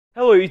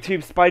Hello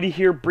YouTube, Spidey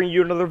here, bringing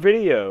you another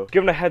video.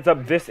 Giving a heads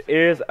up, this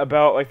is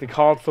about like the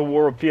console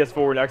war of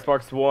PS4 and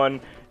Xbox One.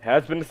 It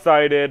has been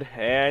decided,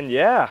 and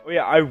yeah.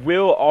 I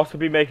will also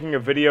be making a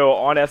video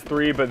on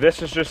S3, but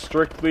this is just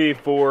strictly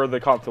for the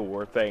console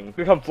war thing. I'm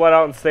gonna come flat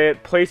out and say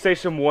it,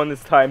 PlayStation won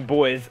this time,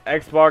 boys.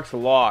 Xbox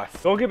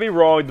lost. Don't get me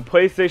wrong, the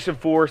PlayStation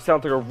 4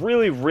 sounds like a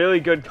really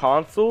good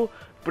console,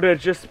 but it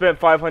just spent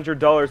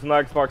 $500 on the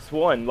Xbox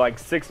One like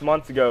 6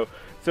 months ago.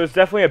 So it's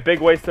definitely a big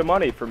waste of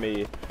money for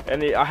me.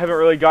 And I haven't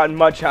really gotten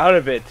much out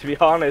of it, to be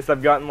honest.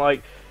 I've gotten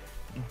like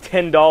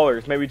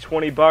 $10, maybe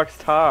 20 bucks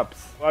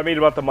tops. What I mean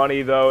about the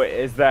money though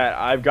is that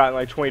I've gotten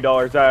like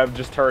 $20 out of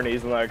just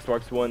tourneys on the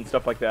Xbox One,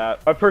 stuff like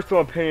that. My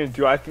personal opinion,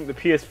 do I think the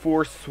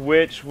PS4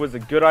 Switch was a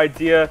good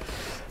idea?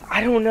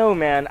 I don't know,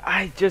 man.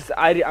 I'm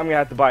gonna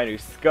have to buy a new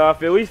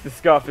scuff. At least the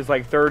scuff is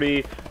like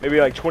 30, maybe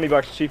like 20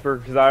 bucks cheaper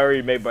because I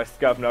already made my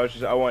scuff and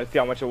I want to see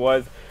how much it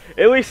was.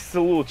 At least it's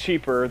a little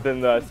cheaper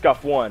than the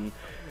scuff one.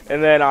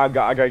 And then I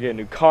gotta get a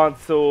new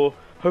console.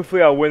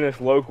 Hopefully I'll win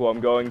this local I'm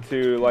going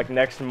to like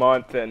next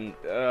month, and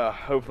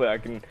hopefully I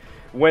can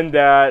win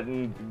that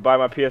and buy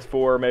my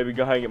PS4, maybe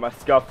go ahead and get my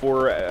Scuff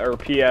 4 or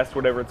PS,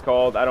 whatever it's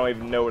called. I don't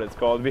even know what it's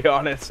called, to be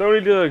honest.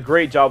 Sony did a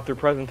great job through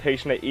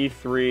presentation at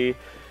E3.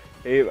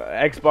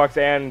 Xbox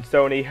and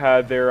Sony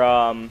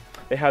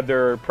had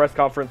their press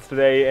conference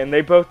today, and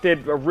they both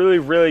did a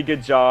really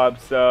good job.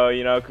 So,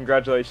 you know,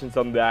 congratulations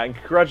on that, and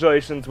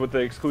congratulations with the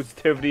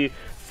exclusivity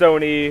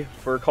Sony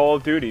for Call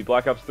of Duty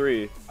Black Ops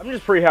 3. I'm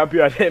just pretty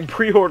happy I didn't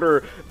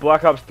pre-order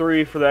Black Ops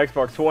 3 for the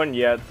Xbox One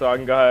yet, so I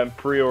can go ahead and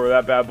pre-order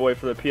that bad boy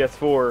for the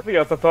PS4.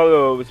 I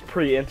thought it was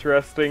pretty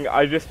interesting.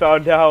 I just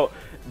found out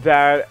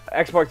that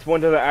Xbox One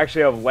doesn't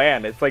actually have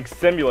LAN. It's like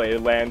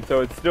simulated LAN,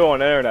 so it's still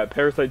on internet.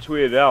 Parasite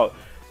tweeted it out.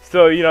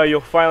 So, you know,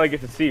 you'll finally get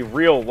to see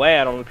real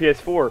LAN on the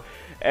PS4.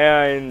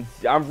 And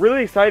I'm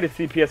really excited to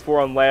see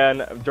PS4 on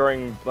LAN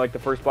during like the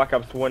first Black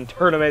Ops 1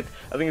 tournament.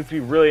 I think it's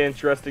going to be really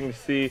interesting to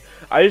see.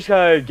 I just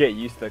gotta get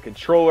used to the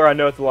controller. I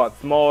know it's a lot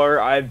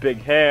smaller. I have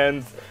big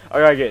hands.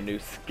 I gotta get a new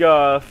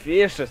scuff.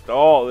 It's just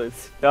all this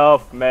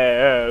stuff,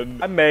 man.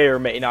 I may or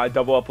may not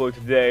double upload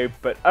today,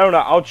 but I don't know.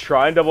 I'll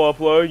try and double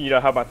upload. You know,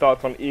 have my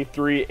thoughts on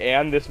E3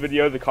 and this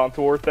video, the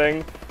console war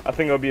thing. I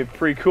think it'll be a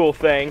pretty cool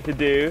thing to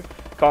do.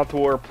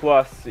 Console war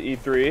plus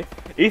E3.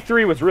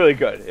 E3 was really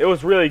good. It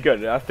was really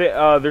good. I think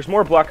there's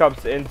more Black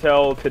Ops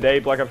intel today,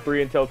 Black Ops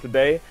 3 intel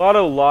today. A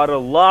lot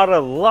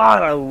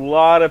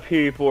of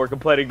people are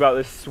complaining about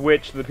this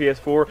switch to the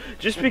PS4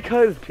 just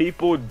because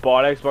people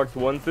bought Xbox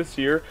Ones this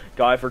year,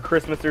 got it for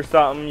Christmas or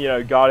something, you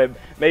know, got it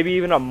maybe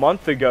even a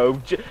month ago.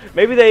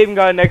 Maybe they even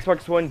got an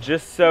Xbox One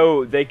just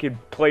so they could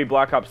play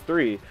Black Ops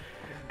 3.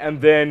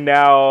 And then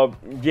now,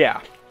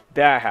 yeah,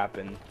 that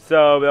happened.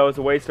 So that was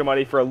a waste of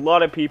money for a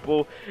lot of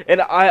people, and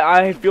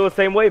I feel the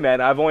same way, man.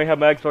 I've only had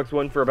my Xbox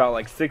One for about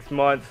like 6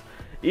 months.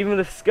 Even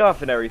the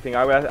scuff and everything,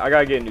 I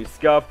gotta get a new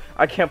scuff.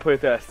 I can't play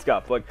with that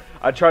scuff. Like,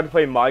 I tried to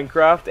play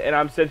Minecraft and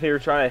I'm sitting here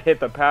trying to hit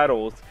the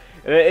paddles,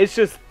 and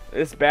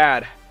it's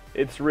bad.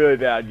 It's really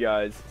bad,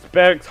 guys.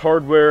 Specs,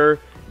 hardware,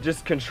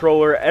 just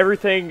controller,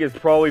 everything is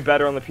probably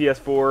better on the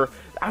PS4.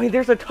 I mean,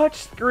 there's a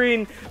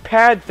touchscreen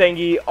pad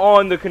thingy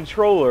on the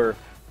controller.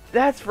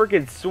 That's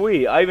freaking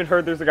sweet. I even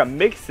heard there's like a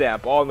mix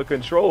amp on the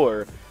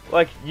controller.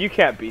 Like, you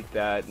can't beat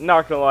that.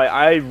 Not gonna lie,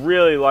 I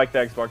really like the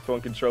Xbox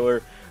One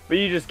controller, but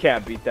you just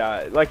can't beat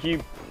that. Like,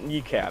 you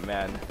can't,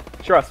 man.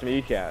 Trust me,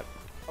 you can't.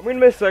 I'm gonna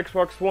miss the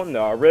Xbox One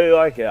though. I really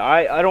like it.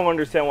 I don't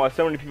understand why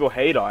so many people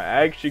hate on it.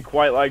 I actually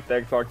quite like the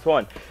Xbox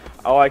One.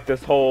 I like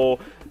this whole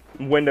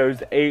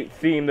Windows 8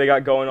 theme they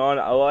got going on.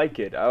 I like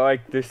it. I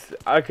like this.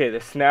 Okay,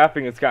 the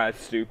snapping is kind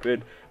of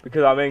stupid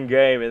because I'm in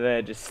game and then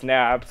it just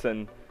snaps,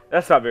 and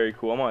that's not very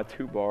cool. I'm on a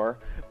 2-bar.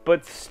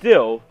 But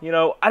still, you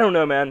know, I don't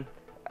know, man.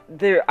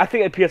 I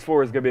think the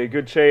PS4 is going to be a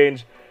good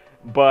change,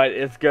 but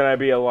it's going to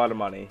be a lot of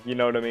money. You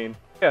know what I mean?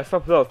 Yeah,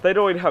 something else. They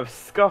don't even have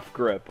scuff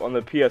grip on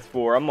the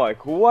PS4. I'm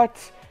like,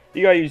 what?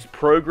 You got to use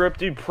Pro Grip?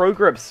 Dude, Pro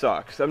Grip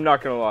sucks. I'm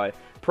not going to lie.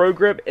 Pro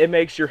Grip, it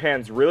makes your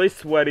hands really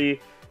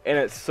sweaty, and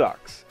it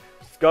sucks.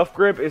 Scuff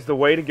grip is the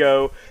way to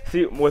go.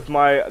 See, with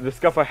the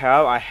scuff I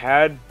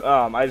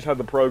just had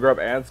the Pro Grip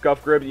and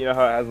scuff grip. You know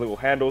how it has little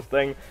handles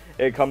thing?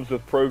 It comes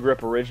with Pro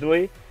Grip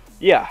originally.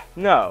 Yeah,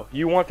 no,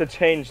 you want to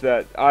change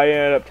that. I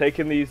ended up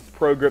taking these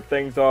Pro Grip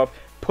things off,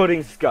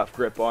 putting scuff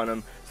grip on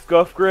them.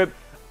 Scuff grip,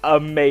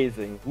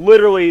 amazing.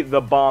 Literally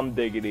the bomb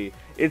diggity.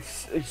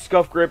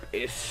 Scuff grip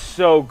is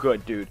so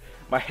good, dude.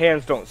 My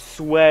hands don't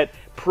sweat.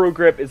 Pro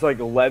Grip is like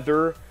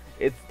leather.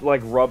 It's like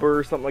rubber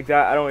or something like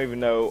that. I don't even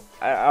know.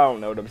 I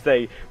don't know what I'm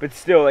saying. But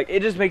still, like,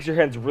 it just makes your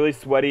hands really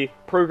sweaty.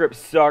 Pro Grip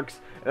sucks.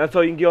 And that's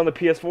all you can get on the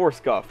PS4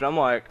 scuff. And I'm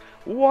like,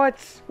 what?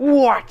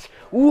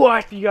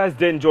 If you guys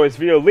did enjoy this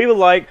video, leave a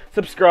like,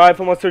 subscribe,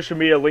 follow my social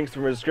media, links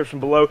from the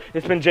description below.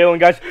 It's been Jalen,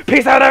 guys.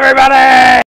 Peace out, everybody!